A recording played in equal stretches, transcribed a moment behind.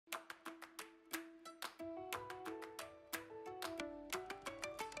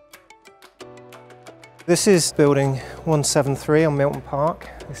This is building 173 on Milton Park.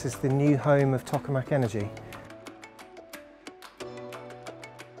 This is the new home of Tokamak Energy.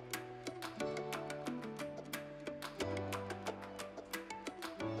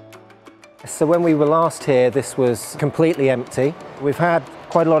 So when we were last here, this was completely empty. We've had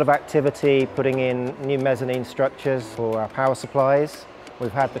quite a lot of activity putting in new mezzanine structures for our power supplies.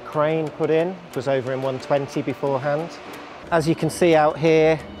 We've had the crane put in, it was over in 120 beforehand. As you can see out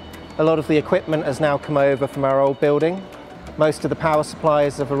here, a lot of the equipment has now come over from our old building. Most of the power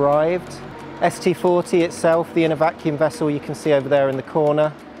supplies have arrived. ST40 itself, the inner vacuum vessel you can see over there in the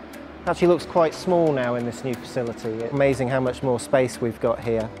corner, actually looks quite small now in this new facility. It's amazing how much more space we've got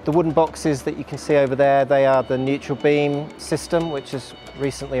here. The wooden boxes that you can see over there, they are the neutral beam system, which has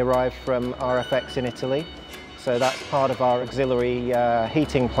recently arrived from RFX in Italy. So that's part of our auxiliary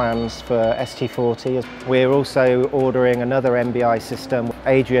heating plans for ST40. We're also ordering another MBI system.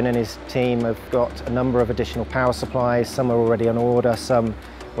 Adrian and his team have got a number of additional power supplies. Some are already on order, some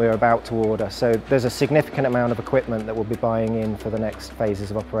we're about to order. So there's a significant amount of equipment that we'll be buying in for the next phases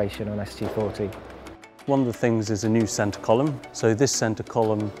of operation on ST40. One of the things is a new centre column. So this centre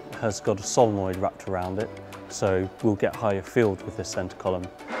column has got a solenoid wrapped around it. So we'll get higher field with this centre column.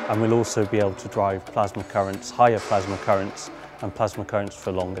 And we'll also be able to drive plasma currents, higher plasma currents and plasma currents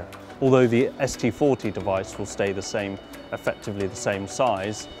for longer. Although the ST40 device will stay the same, effectively the same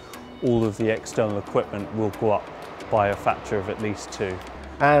size, all of the external equipment will go up by a factor of at least 2.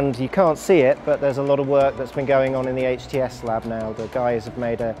 And you can't see it, but there's a lot of work that's been going on in the HTS lab now. The guys have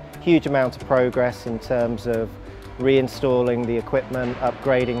made a huge amount of progress in terms of reinstalling the equipment,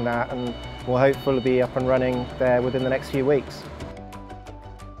 upgrading that, and we'll hopefully be up and running there within the next few weeks.